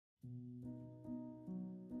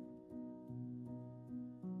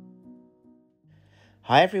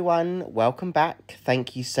Hi everyone, welcome back.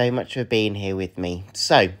 Thank you so much for being here with me.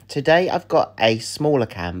 So today I've got a smaller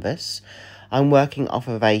canvas. I'm working off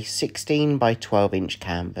of a 16 by 12 inch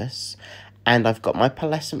canvas and I've got my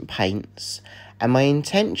pearlescent paints, and my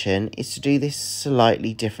intention is to do this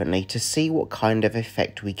slightly differently to see what kind of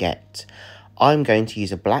effect we get. I'm going to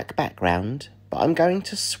use a black background, but I'm going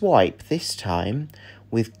to swipe this time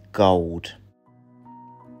with gold.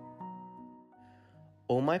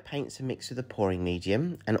 All my paints are mixed with a pouring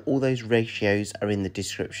medium, and all those ratios are in the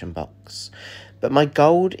description box. But my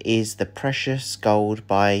gold is the Precious Gold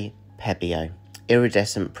by Pebeo,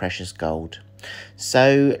 iridescent precious gold.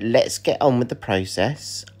 So let's get on with the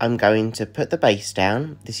process. I'm going to put the base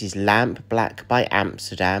down. This is Lamp Black by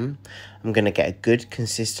Amsterdam. I'm going to get a good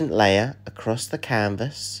consistent layer across the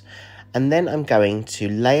canvas, and then I'm going to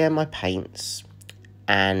layer my paints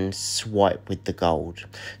and swipe with the gold.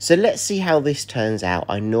 So let's see how this turns out.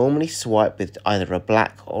 I normally swipe with either a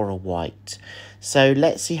black or a white. So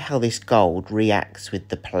let's see how this gold reacts with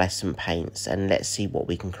the pearlescent paints, and let's see what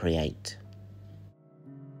we can create.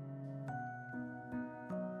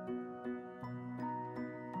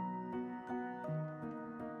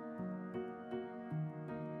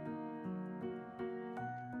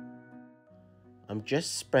 I'm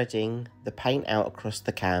just spreading the paint out across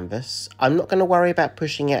the canvas. I'm not going to worry about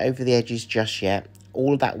pushing it over the edges just yet.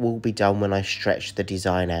 All that will be done when I stretch the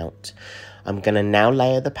design out. I'm going to now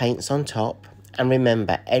layer the paints on top. And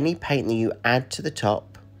remember, any paint that you add to the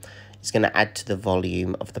top is going to add to the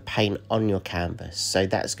volume of the paint on your canvas. So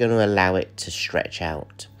that's going to allow it to stretch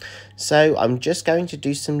out. So I'm just going to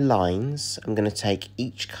do some lines. I'm going to take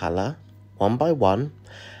each colour one by one,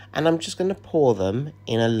 and I'm just going to pour them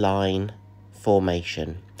in a line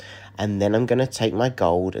formation, and then I'm going to take my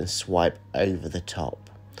gold and swipe over the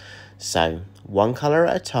top. So one colour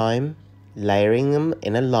at a time, layering them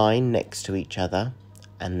in a line next to each other,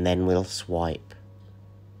 and then we'll swipe.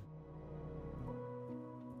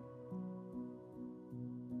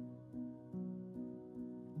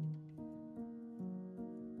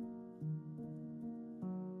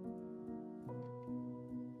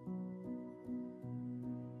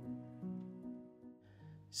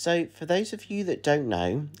 So for those of you that don't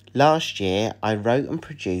know, last year I wrote and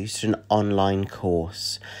produced an online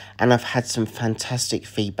course, and I've had some fantastic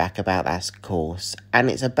feedback about that course, and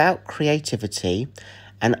it's about creativity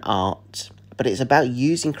and art, but it's about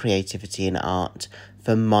using creativity and art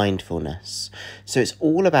for mindfulness. So it's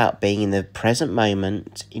all about being in the present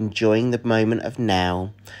moment, enjoying the moment of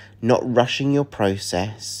now, not rushing your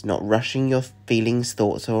process, not rushing your feelings,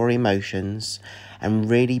 thoughts or emotions, and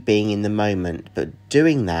really being in the moment, but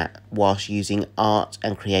doing that whilst using art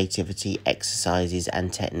and creativity exercises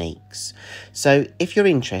and techniques. So if you're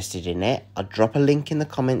interested in it, I'll drop a link in the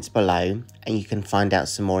comments below and you can find out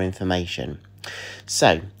some more information.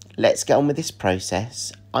 So let's get on with this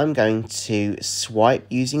process. I'm going to swipe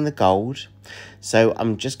using the gold. So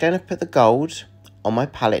I'm just going to put the gold on my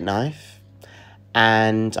palette knife,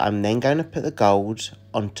 and I'm then going to put the gold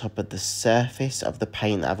on top of the surface of the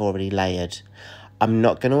paint that I've already layered. I'm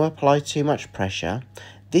not going to apply too much pressure.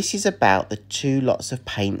 This is about the two lots of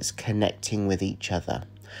paints connecting with each other.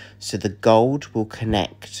 So the gold will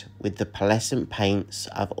connect with the pearlescent paints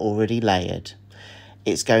I've already layered.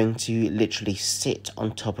 It's going to literally sit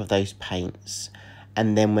on top of those paints.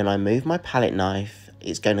 And then when I move my palette knife,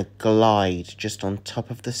 it's going to glide just on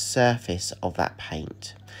top of the surface of that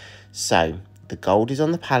paint. So the gold is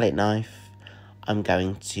on the palette knife. I'm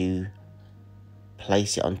going to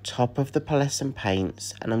place it on top of the pearlescent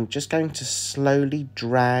paints, and I'm just going to slowly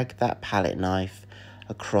drag that palette knife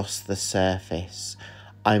across the surface.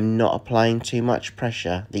 I'm not applying too much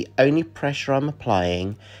pressure. The only pressure I'm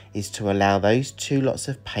applying is to allow those two lots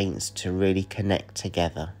of paints to really connect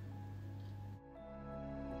together.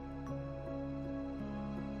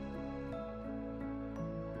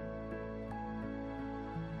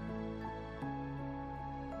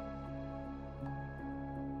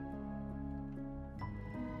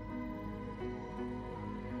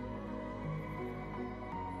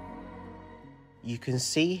 You can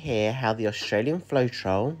see here how the Australian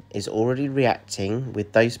Floetrol is already reacting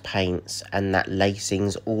with those paints, and that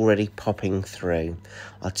lacing's already popping through.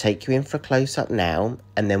 I'll take you in for a close-up now,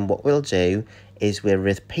 and then what we'll do is we'll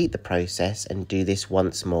repeat the process and do this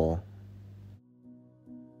once more.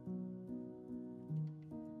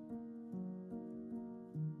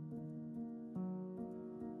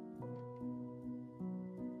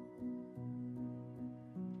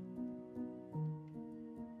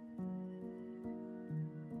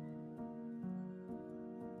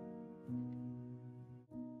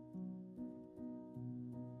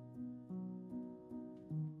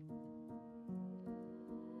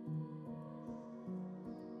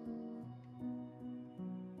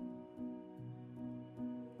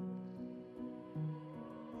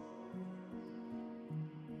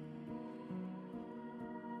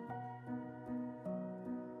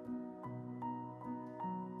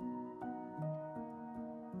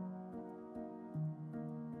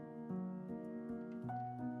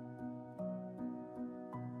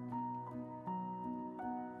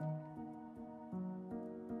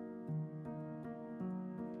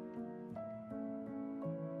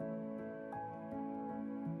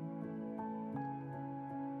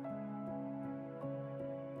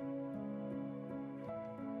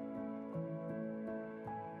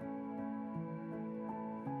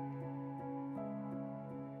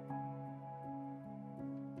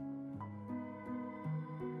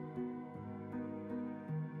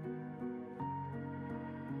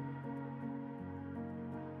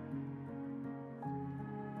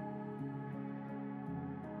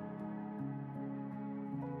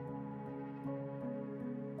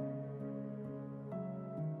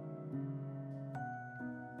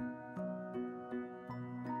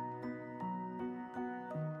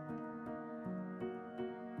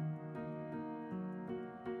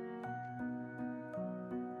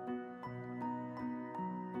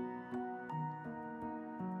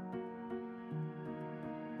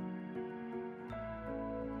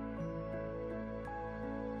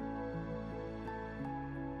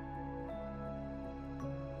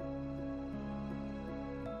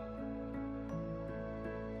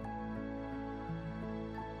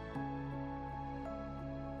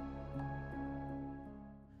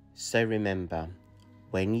 So remember,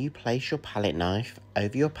 when you place your palette knife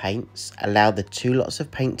over your paints, allow the two lots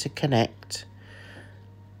of paint to connect,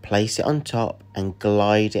 place it on top and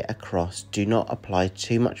glide it across. Do not apply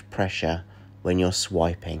too much pressure when you're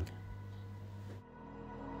swiping.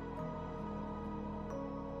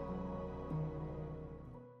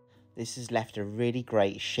 This has left a really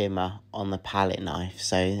great shimmer on the palette knife,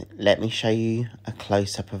 so let me show you a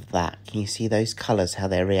close-up of that. Can you see those colours, how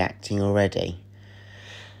they're reacting already?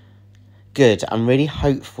 Good, I'm really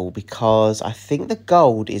hopeful because I think the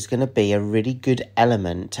gold is going to be a really good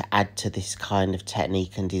element to add to this kind of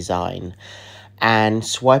technique and design. And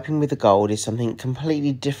swiping with the gold is something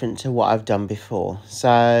completely different to what I've done before.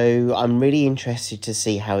 So I'm really interested to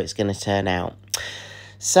see how it's going to turn out.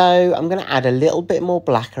 So I'm going to add a little bit more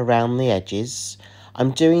black around the edges.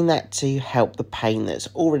 I'm doing that to help the paint that's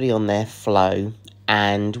already on there flow.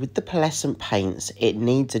 And with the Pearlescent paints, it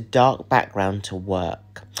needs a dark background to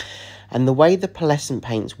work. And the way the Pearlescent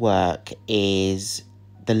paints work is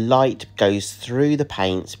the light goes through the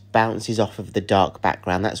paints, bounces off of the dark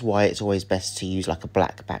background. That's why it's always best to use like a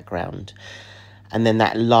black background. And then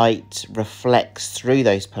that light reflects through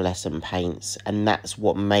those Pearlescent paints, and that's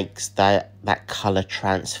what makes that colour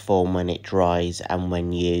transform when it dries and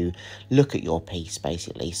when you look at your piece,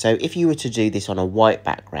 basically. So if you were to do this on a white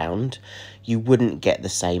background, you wouldn't get the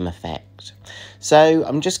same effect. So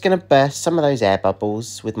I'm just going to burst some of those air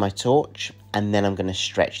bubbles with my torch, and then I'm going to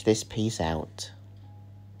stretch this piece out.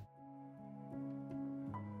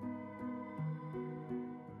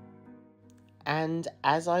 And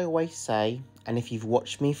as I always say, and if you've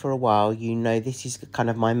watched me for a while, you know this is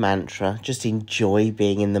kind of my mantra. Just enjoy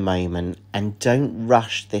being in the moment and don't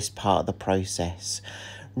rush this part of the process.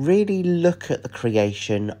 Really look at the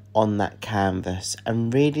creation on that canvas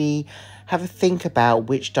and really have a think about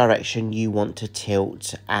which direction you want to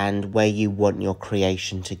tilt and where you want your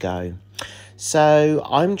creation to go. So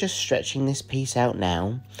I'm just stretching this piece out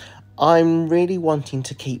now. I'm really wanting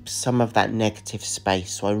to keep some of that negative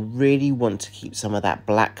space, so I really want to keep some of that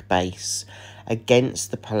black base against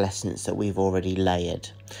the pearlescence that we've already layered.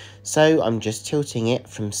 So I'm just tilting it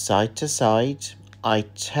from side to side. I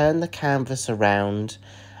turn the canvas around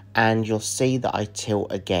and you'll see that I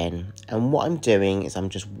tilt again. And what I'm doing is I'm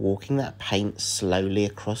just walking that paint slowly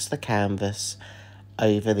across the canvas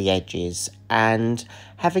over the edges and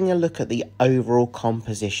having a look at the overall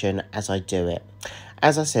composition as I do it.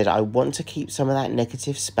 As I said, I want to keep some of that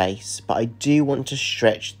negative space, but I do want to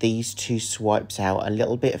stretch these two swipes out a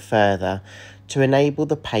little bit further to enable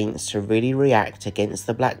the paints to really react against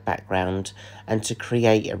the black background and to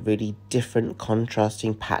create a really different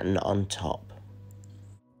contrasting pattern on top.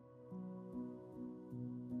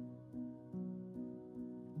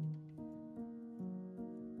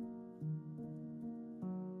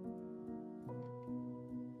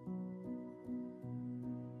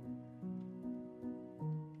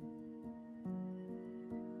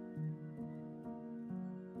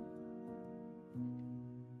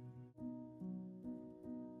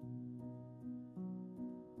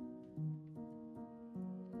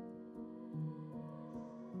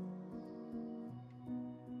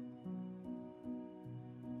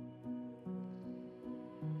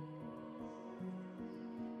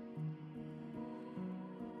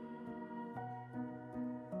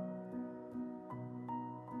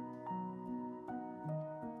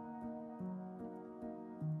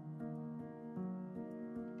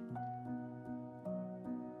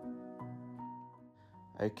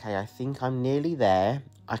 Okay, I think I'm nearly there.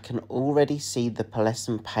 I can already see the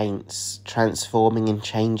Pearlescent paints transforming and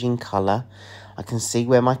changing colour. I can see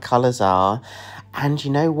where my colours are. And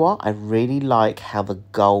you know what? I really like how the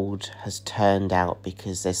gold has turned out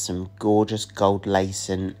because there's some gorgeous gold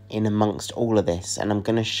lacing in amongst all of this. And I'm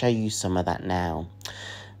going to show you some of that now.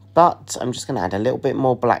 But I'm just going to add a little bit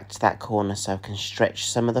more black to that corner so I can stretch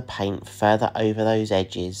some of the paint further over those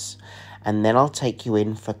edges. And then I'll take you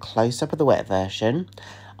in for a close-up of the wet version.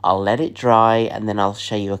 I'll let it dry and then I'll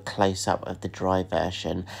show you a close-up of the dry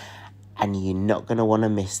version. And you're not going to want to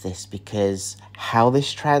miss this because how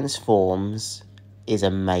this transforms is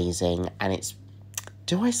amazing. And it's,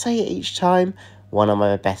 do I say it each time? One of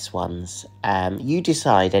my best ones. You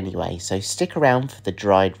decide anyway, so stick around for the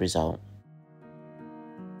dried result.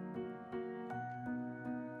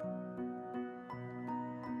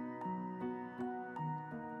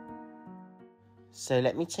 So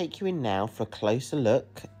let me take you in now for a closer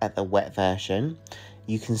look at the wet version.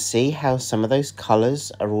 You can see how some of those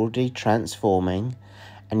colours are already transforming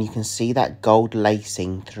and you can see that gold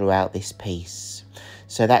lacing throughout this piece.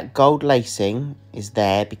 So that gold lacing is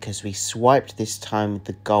there because we swiped this time with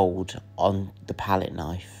the gold on the palette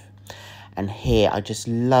knife. And here I just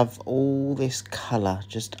love all this colour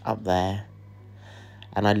just up there.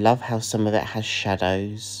 And I love how some of it has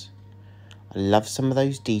shadows. I love some of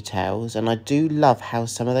those details, and I do love how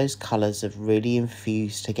some of those colours have really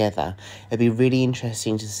infused together. It'd be really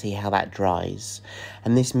interesting to see how that dries.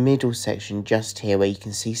 And this middle section just here where you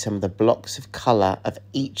can see some of the blocks of colour of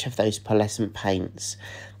each of those pearlescent paints,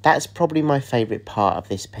 that's probably my favourite part of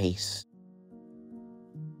this piece.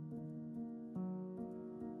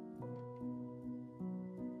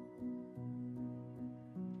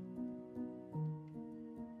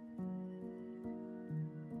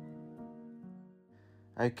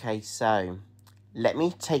 Okay, so let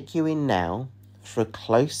me take you in now for a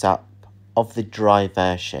close-up of the dry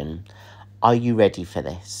version. Are you ready for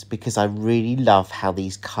this? Because I really love how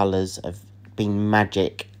these colours have been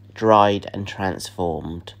magic, dried and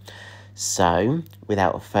transformed. So,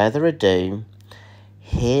 without further ado,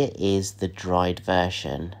 here is the dried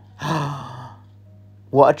version.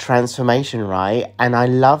 What a transformation, right? And I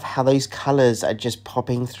love how those colours are just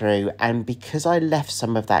popping through. And because I left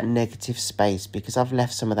some of that negative space, because I've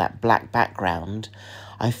left some of that black background,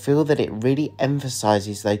 I feel that it really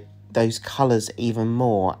emphasises those colours even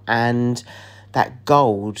more. And that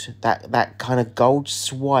gold, that kind of gold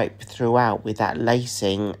swipe throughout with that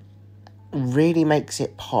lacing really makes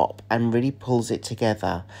it pop and really pulls it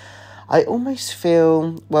together. I almost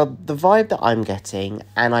feel, well, the vibe that I'm getting,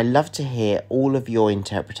 and I love to hear all of your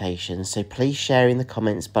interpretations, so please share in the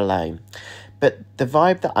comments below. But the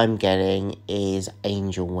vibe that I'm getting is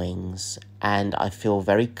angel wings, and I feel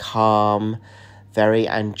very calm, very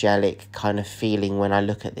angelic kind of feeling when I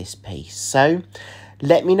look at this piece. So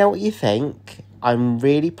let me know what you think. I'm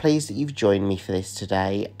really pleased that you've joined me for this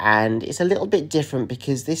today, and it's a little bit different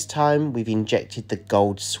because this time we've injected the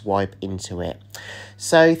gold swipe into it.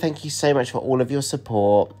 So thank you so much for all of your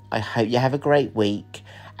support. I hope you have a great week,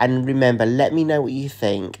 and remember, let me know what you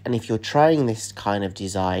think, and if you're trying this kind of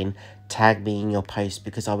design, tag me in your post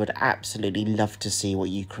because I would absolutely love to see what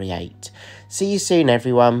you create. See you soon,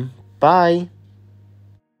 everyone. Bye.